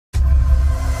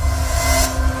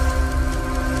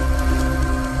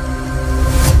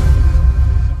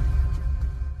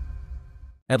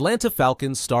Atlanta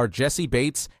Falcons star Jessie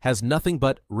Bates has nothing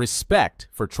but respect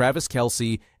for Travis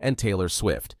Kelce and Taylor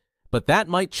Swift. But that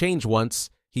might change once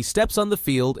he steps on the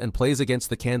field and plays against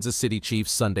the Kansas City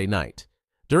Chiefs Sunday night.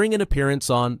 During an appearance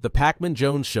on the Pacman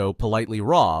Jones Show, Politely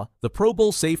Raw, the Pro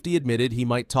Bowl safety admitted he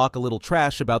might talk a little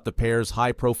trash about the pair's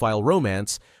high-profile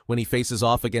romance when he faces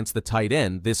off against the tight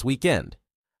end this weekend.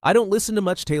 "I don't listen to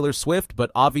much Taylor Swift, but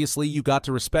obviously you got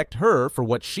to respect her for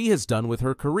what she has done with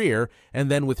her career, and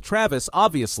then with Travis,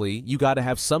 obviously you got to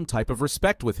have some type of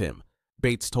respect with him,"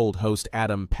 Bates told host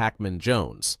Adam Pacman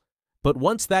Jones. "But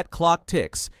once that clock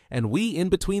ticks, and we in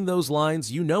between those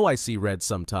lines, you know I see red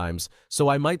sometimes, so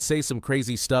I might say some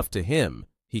crazy stuff to him,"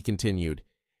 he continued.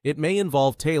 "It may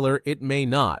involve Taylor, it may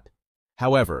not."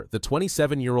 However, the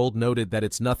 27-year-old noted that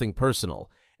it's nothing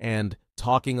personal, and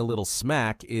talking a little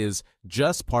smack is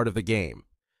just part of the game.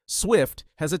 Swift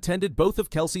has attended both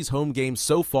of Kelce's home games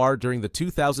so far during the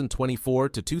 2024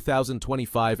 to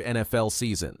 2025 NFL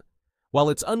season. While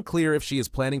it's unclear if she is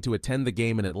planning to attend the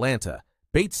game in Atlanta,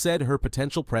 Bates said her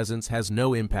potential presence has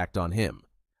no impact on him.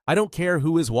 "I don't care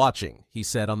who is watching," he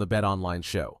said on the Bet Online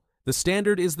show. "The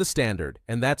standard is the standard,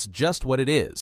 and that's just what it is."